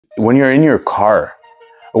when you're in your car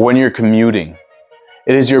or when you're commuting,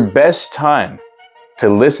 it is your best time to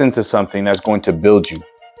listen to something that's going to build you.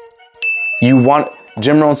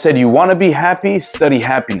 Jim Rohn said, you want to be happy, study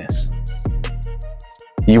happiness.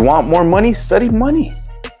 You want more money, study money.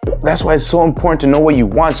 That's why it's so important to know what you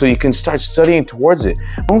want so you can start studying towards it.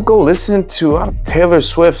 Don't go listen to Taylor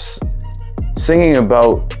Swift's singing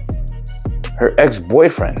about her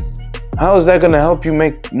ex-boyfriend. How is that going to help you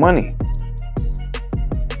make money?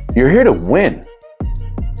 You're here to win.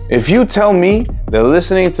 If you tell me that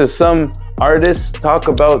listening to some artists talk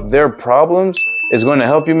about their problems is going to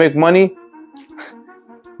help you make money,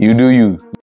 you do you.